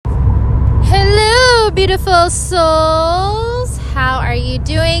beautiful souls. How are you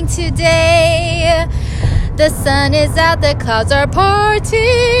doing today? The sun is out, the clouds are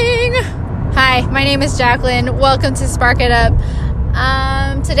parting. Hi, my name is Jacqueline. Welcome to Spark It Up.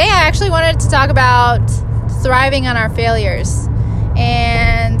 Today I actually wanted to talk about thriving on our failures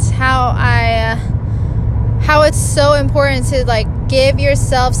and how it's so important to give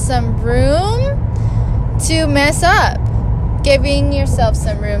yourself some room to mess up. Giving yourself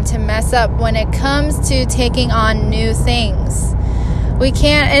some room to mess up when it comes to taking on new things. We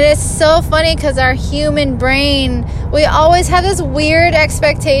can't, and it's so funny because our human brain, we always have this weird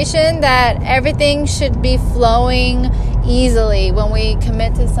expectation that everything should be flowing easily when we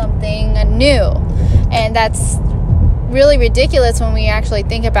commit to something new. And that's really ridiculous when we actually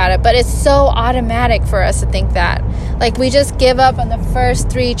think about it, but it's so automatic for us to think that. We just give up on the first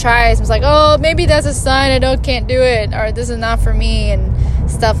 3 tries. It's like, oh, maybe that's a sign I can't do it, or this is not for me, and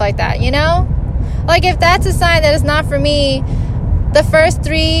stuff like that, you know? If that's a sign that it's not for me, the first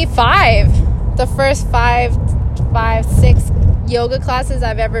 5, 6 yoga classes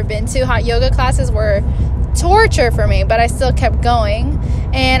I've ever been to, hot yoga classes, were torture for me, but I still kept going.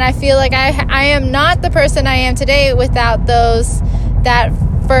 And I feel like I am not the person I am today without that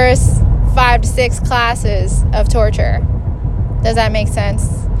first 5 to 6 classes of torture. Does that make sense?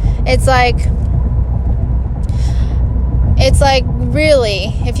 It's like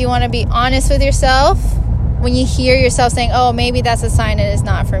really, if you want to be honest with yourself, when you hear yourself saying, oh, maybe that's a sign it is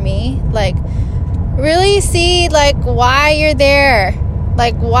not for me, really see why you're there.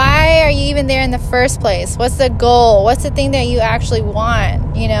 Why are you even there in the first place? What's the goal? What's the thing that you actually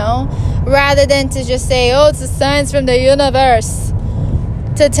want, rather than to just say, oh, it's a sign from the universe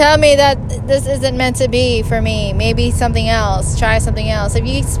to tell me that this isn't meant to be for me. Maybe something else. Try something else. If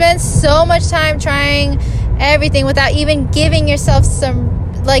you spend so much time trying everything without even giving yourself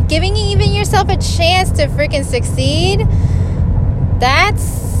giving even yourself a chance to freaking succeed,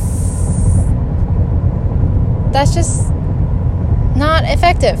 that's just not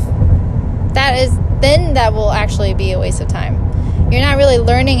effective. That will actually be a waste of time. You're not really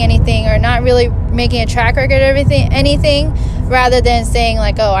learning anything, or not really making a track record of anything, rather than saying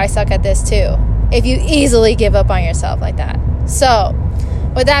oh, I suck at this too, if you easily give up on yourself like that. So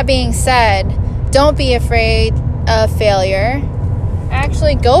with that being said, don't be afraid of failure.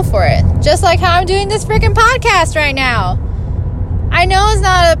 Actually go for it. Just like how I'm doing this freaking podcast right now. I know it's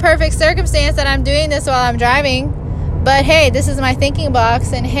not a perfect circumstance that I'm doing this while I'm driving, but hey, this is my thinking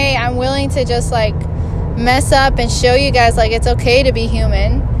box, and hey, I'm willing to just mess up and show you guys it's okay to be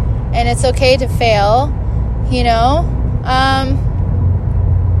human, and it's okay to fail,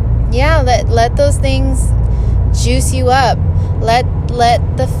 let those things juice you up. Let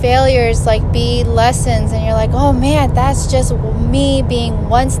the failures be lessons, and you're oh man, that's just me being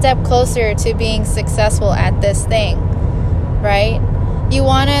one step closer to being successful at this thing, right? You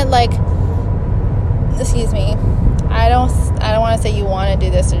want to excuse me, I don't want to say you want to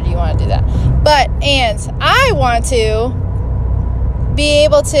do this or do you want to do that, but I want to be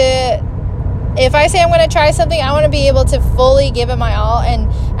able to, if I say I'm going to try something, I want to be able to fully give it my all, and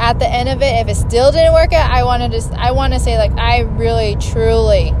at the end of it, if it still didn't work out, I want to say I really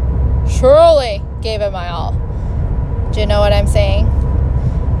truly gave it my all. Do you know what I'm saying?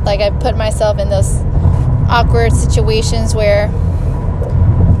 I put myself in those awkward situations where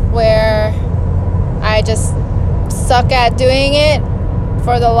I just suck at doing it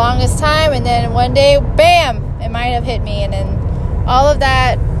for the longest time, and then one day, bam, it might have hit me, and then all of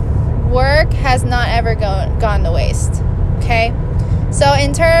that work has not ever gone to waste. Okay? So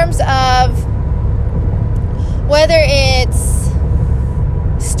in terms of whether it's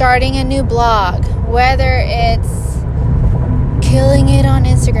starting a new blog, whether it's killing it on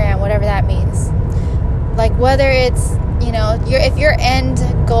Instagram, whatever that means, whether it's if your end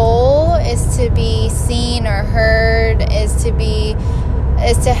goal is to be seen or heard, is to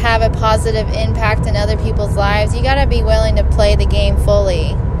have a positive impact in other people's lives, you gotta be willing to play the game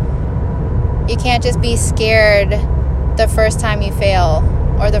fully. You can't just be scared the first time you fail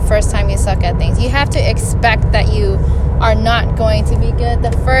or the first time you suck at things. You have to expect that you are not going to be good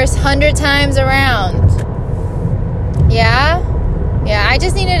the first 100 times around. Yeah, I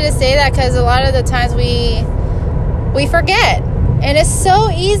just needed to say that because a lot of the times we forget, and it's so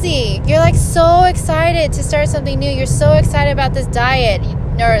easy. You're so excited to start something new. You're so excited about this diet,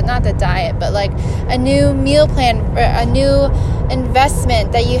 or not the diet, but a new meal plan, a new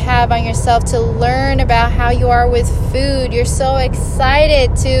investment that you have on yourself to learn about how you are with food. You're so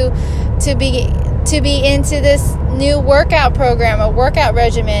excited to be into this new workout program, a workout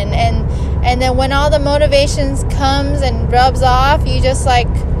regimen, and then when all the motivations comes and rubs off, you just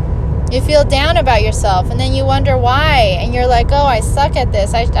You feel down about yourself, and then you wonder why, and you're like, oh, I suck at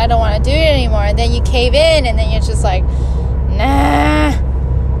this, I don't want to do it anymore, and then you cave in, and then you're just like, nah,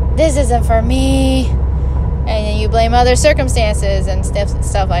 this isn't for me, and then you blame other circumstances and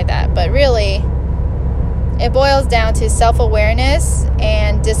stuff like that. But really, it boils down to self-awareness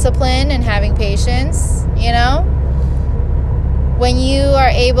and discipline and having patience, you know? When you are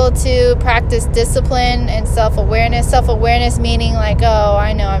able to practice discipline and self-awareness meaning like, oh,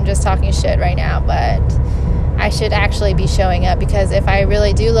 I know I'm just talking shit right now, but I should actually be showing up, because if I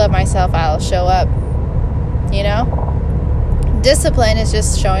really do love myself, I'll show up, you know? Discipline is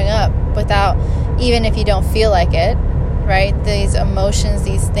just showing up without, even if you don't feel like it, right? These emotions,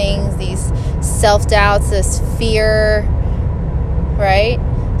 these things, these self-doubts, this fear, right?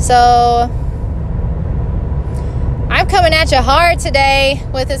 So I'm coming at you hard today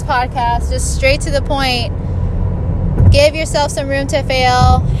with this podcast, just straight to the point. Give yourself some room to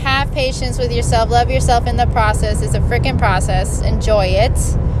fail. Have patience with yourself. Love yourself in the process. It's a freaking process. Enjoy it.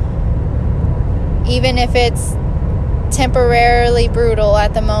 Even if it's temporarily brutal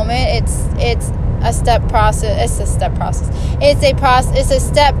at the moment, it's a step process. It's a step process. It's a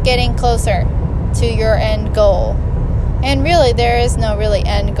step getting closer to your end goal. And really, there is no really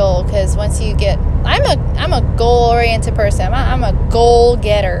end goal, because once you get, I'm a goal-oriented person. I'm a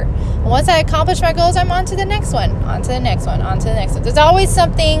goal-getter. Once I accomplish my goals, I'm on to the next one, on to the next one, on to the next one. There's always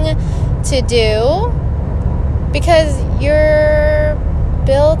something to do, because you're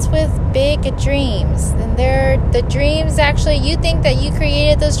built with big dreams. And the dreams actually, you think that you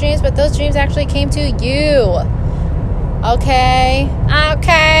created those dreams, but those dreams actually came to you. Okay,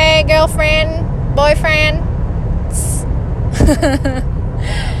 girlfriend, boyfriend.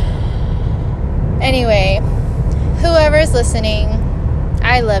 Anyway, whoever's listening,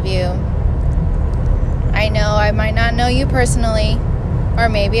 I love you. I know I might not know you personally, or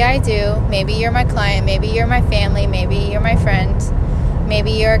maybe I do. Maybe you're my client, maybe you're my family, maybe you're my friend,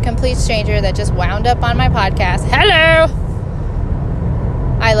 maybe you're a complete stranger that just wound up on my podcast. Hello!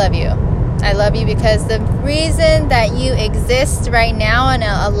 I love you. I love you because the reason that you exist right now and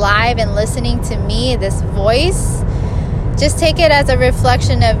alive and listening to me, this voice, just take it as a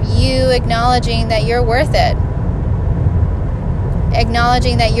reflection of you acknowledging that you're worth it.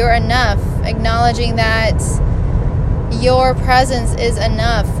 Acknowledging that you're enough. Acknowledging that your presence is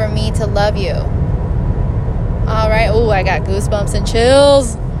enough for me to love you. Alright. Oh, I got goosebumps and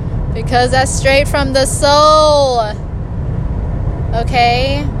chills, because that's straight from the soul.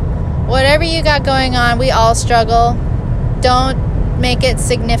 Okay? Whatever you got going on, we all struggle. Don't make it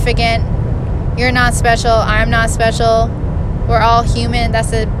significant. You're not special. I'm not special. We're all human.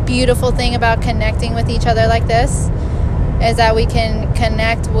 That's the beautiful thing about connecting with each other like this, is that we can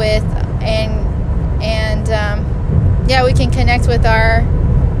connect with we can connect with our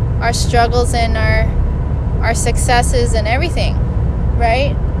struggles and our successes and everything,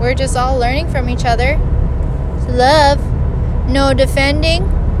 right? We're just all learning from each other. Love, no defending,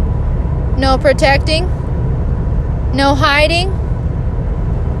 no protecting, no hiding,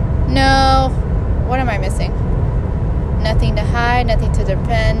 no, what am I missing? Nothing to hide, nothing to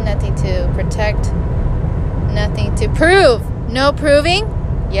defend, nothing to protect, nothing to prove. No proving?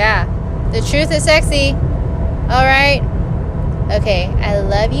 Yeah. The truth is sexy. Alright? Okay, I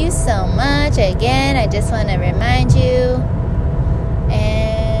love you so much. Again, I just want to remind you.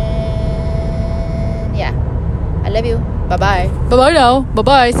 And yeah. I love you. Bye-bye. Bye-bye now.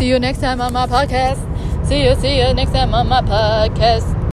 Bye-bye. See you next time on my podcast. See you next time on my podcast.